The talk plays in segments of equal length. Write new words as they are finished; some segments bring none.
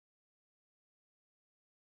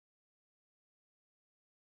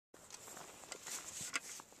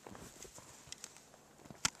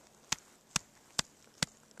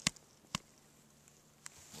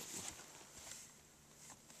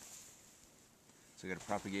So I got a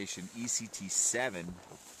propagation ECT7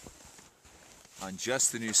 on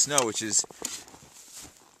just the new snow, which is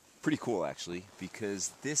pretty cool actually,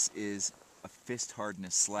 because this is a fist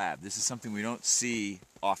hardness slab. This is something we don't see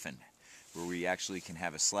often, where we actually can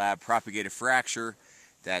have a slab propagate a fracture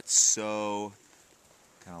that's so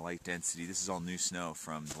kind of light density. This is all new snow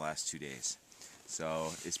from the last 2 days.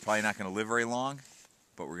 So it's probably not going to live very long,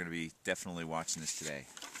 but we're going to be definitely watching this today.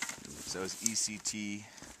 So it's ECT,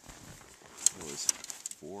 what was it,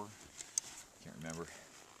 4? Can't remember.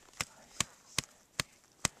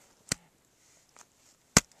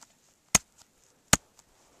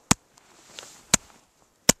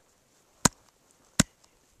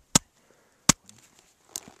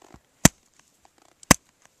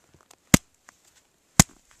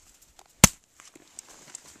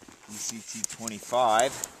 ECT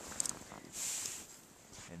 25,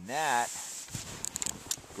 and that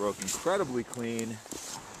broke incredibly clean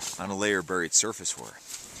on a layer buried surface hoar.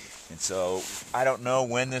 And so I don't know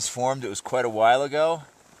when this formed. It was quite a while ago.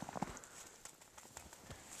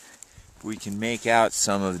 We can make out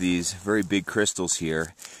some of these very big crystals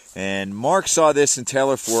here. And Mark saw this in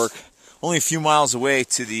Taylor Fork, only a few miles away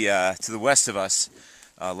to the west of us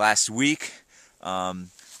last week.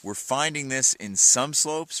 We're finding this in some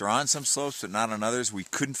slopes, or on some slopes, but not on others. We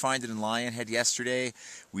couldn't find it in Lionhead yesterday.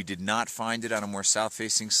 We did not find it on a more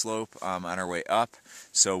south-facing slope on our way up.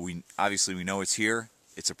 So obviously we know it's here.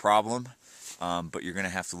 It's a problem, but you're going to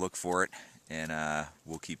have to look for it, and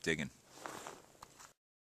we'll keep digging.